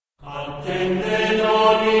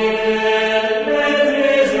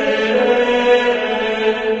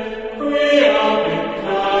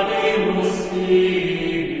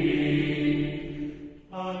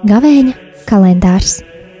Gavēņa kalendārs.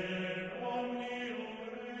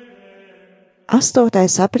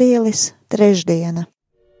 8. aprīlis, trešdiena.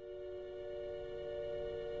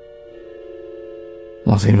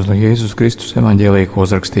 Lasījums no Jēzus Kristus Evaņģēlija, ko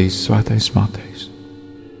uzrakstījis Svētais Matejs.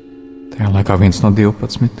 Tajā laikā viens no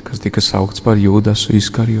 12, kas tika saukts par Jūdasu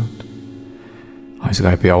Iskariotu,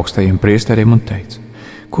 aizgāja pie augstajiem priesteriem un teica: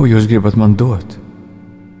 ko jūs gribat man dot?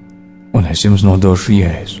 Un es jums nodošu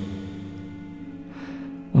Jēzu.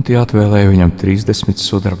 Un tie atvēlēja viņam 30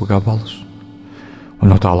 sudraba gabalus,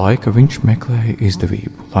 un no tā laika viņš meklēja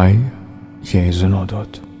izdevību, lai Jēzu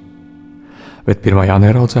nodotu. Bet pirmajā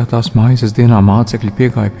neraudzētās maizes dienā mācekļi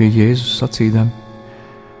piegāja pie Jēzus sacīdami: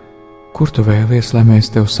 kur tu vēlies, lai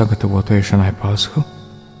mēs tev sagatavotu ēšanai Pasku?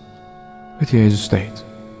 Bet Jēzus teica: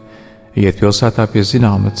 iet pilsētā pie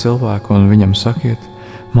zināma cilvēka un viņam sakiet: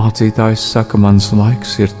 mācītājs saka, mans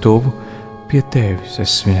laiks ir tuvu, pie tevis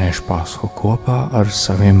es svinēšu Pasku kopā ar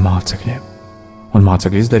saviem mācekļiem. Un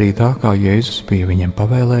mācekļi izdarīja tā, kā Jēzus bija viņiem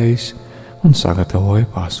pavēlējis, un sagatavoja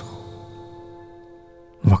Pasku.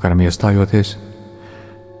 Vakaram iestājoties,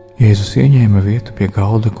 Jēzus ieņēma vietu pie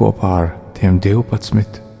galda kopā ar tiem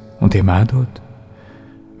 12, un tiem ēdot,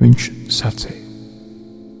 viņš sacīja: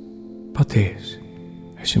 patiesi,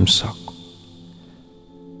 es jums saku,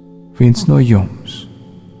 viens no jums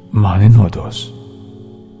mani nodos.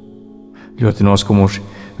 Ļoti noskumuši,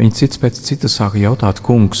 viņi cits pēc cita sāka jautāt: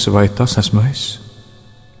 kungs, vai tas esmu es?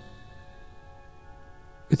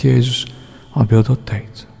 Bet Jēzus atbildot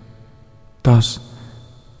teica: tas,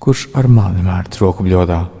 kurš ar mani mērts roku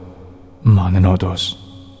bļodā, mani nodos.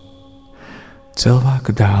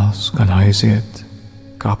 Cilvēka dēls gan aiziet,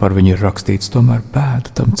 kā par viņu ir rakstīts, tomēr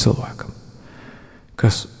bēda tam cilvēkam,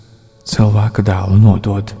 kas cilvēka dēlu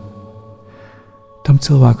nodod. Tam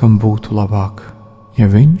cilvēkam būtu labāk, ja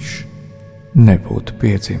viņš nebūtu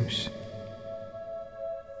piedzimis.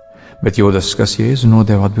 Bet Jūdas, kas Jēzu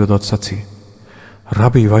nodeva, atbildot sacīja: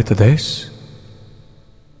 rabī, vai tad es?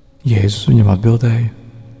 Jēzus viņam atbildēja: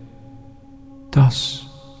 tas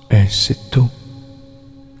esi tu,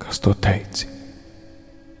 kas to teici.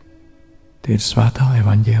 Tie ir Svētā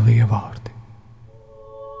Evaņģēlija vārdi.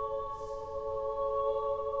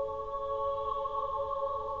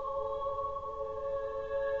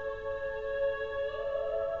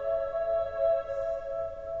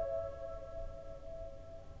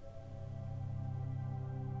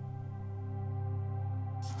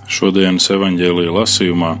 Šodienas evaņģēlija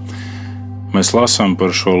lasījumā mēs lasām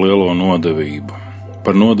par šo lielo nodevību,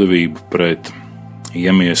 par nodevību pret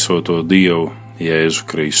iemiesoto Dievu Jēzu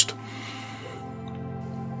Kristu.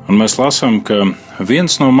 Un mēs lasām, ka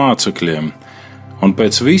viens no mācekļiem, un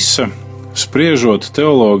pēc visa spriežot,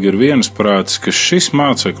 teologi ir viensprātis, ka šis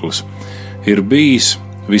māceklis ir bijis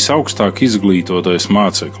visaugstāk izglītotais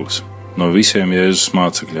māceklis no visiem Jēzus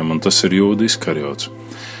mācekļiem, un tas ir Jūda Iskariots.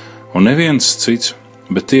 Un neviens cits,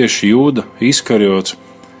 bet tieši Jūda Iskariots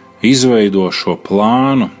izveido šo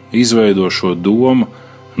plānu, izveido šo domu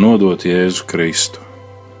nodot Jēzu Kristu.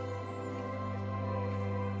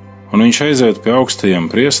 Un viņš aiziet pie augstajiem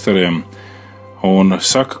priesteriem un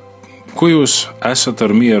saka: ko jūs esat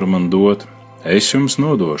ar mieru man dot? Es jums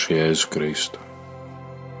nodošu Jēzu Kristu.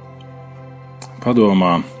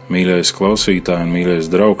 Padomā, mīļais klausītāj un mīļais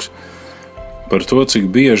draugs, par to, cik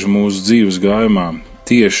bieži mūsu dzīves gājumā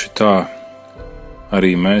tieši tā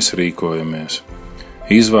arī mēs rīkojamies,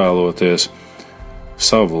 izvēloties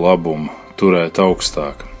savu labumu turēt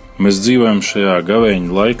augstāk. Mēs dzīvojam šajā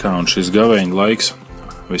gavēņa laikā, un šis gavēņa laiks,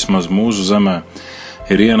 vismaz mūsu zemē,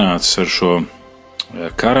 ir ienācis ar šo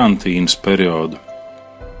karantīnas periodu,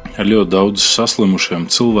 ar ļoti daudz saslimušiem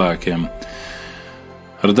cilvēkiem,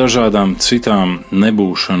 ar dažādām citām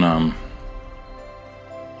nebūšanām.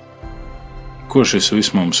 Ko šis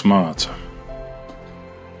viss mums māca?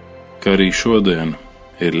 Ka arī šodien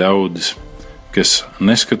ir ļaudis, kas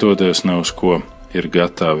neskatoties ne uz ko, ir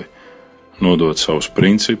gatavi nodot savus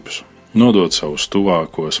principus, nodot savus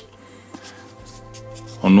tuvākos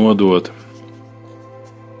un nodot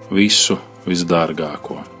visu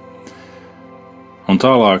visdārgāko. Un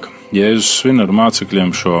tālāk Jēzus svin ar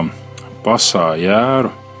mācekļiem šo pasā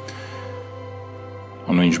jēru,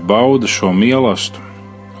 un viņš bauda šo mielastu,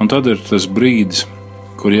 un tad ir tas brīdis,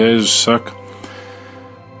 kur Jēzus saka: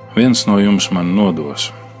 viens no jums man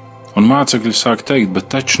nodos. Un mācekļi sāk teikt: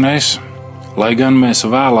 bet taču ne es. Lai gan mēs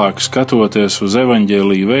vēlāk, skatoties uz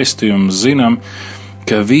evaņģēliju vēstījumu, zinām,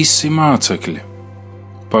 ka visi mācekļi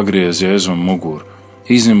pagriez Jēzum muguru,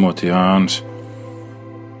 izņemot Jānis.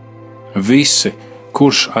 Visi,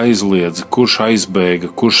 kurš aizliedza, kurš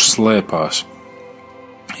aizbēga, kurš slēpās.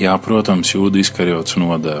 Jā, protams, Jūdasu Iskariotu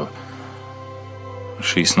nodeva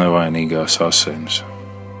šīs nevainīgās asinis.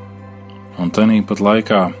 Un tanīpat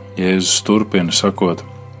laikā Jēzus turpina sakot,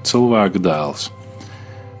 Cilvēka Dēls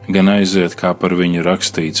gan aiziet, kā par viņu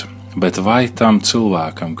rakstīts, bet vai tam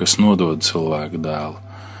cilvēkam, kas nodod Cilvēka Dēlu,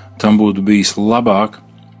 tam būtu bijis labāk,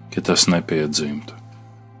 ka tas nepiedzimtu.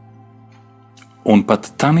 Un pat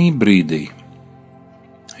tanī brīdī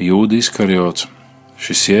Jūdasu Iskariots,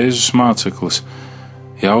 šis Jēzus māceklis,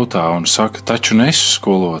 jautā un saka, taču nesu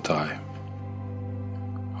skolotāju.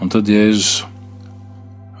 Un tad Jēzus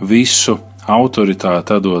visu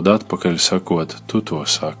autoritāti dod atpakaļ, sakot, tu to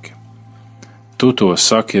saki. Tu to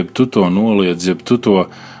saki, jeb tu to noliedz, jeb tu to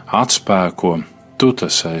atspēko, tu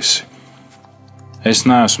tas esi. Es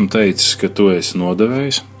neesmu teicis, ka tu esi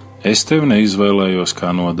nodevējs, es tevi neizvēlējos kā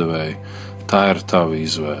nodevēju, tā ir tava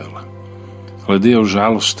izvēle. Lai Dieva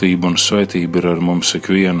žēlastība un svētība ir ar mums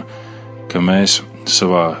ikvienu, ka mēs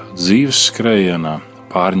savā dzīves skrējienā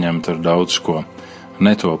pārņemt ar daudz ko,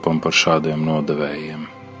 netopam par šādiem nodevējiem.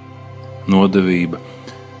 Nodevība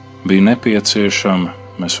bija nepieciešama,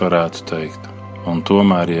 mēs varētu teikt, un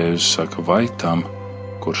tomēr Jēzus saka, vai tam,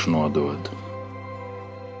 kurš nodod.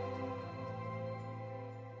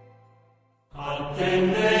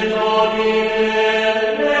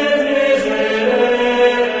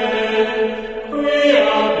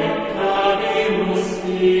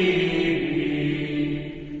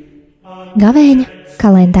 Gavēņa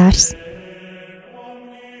kalendārs.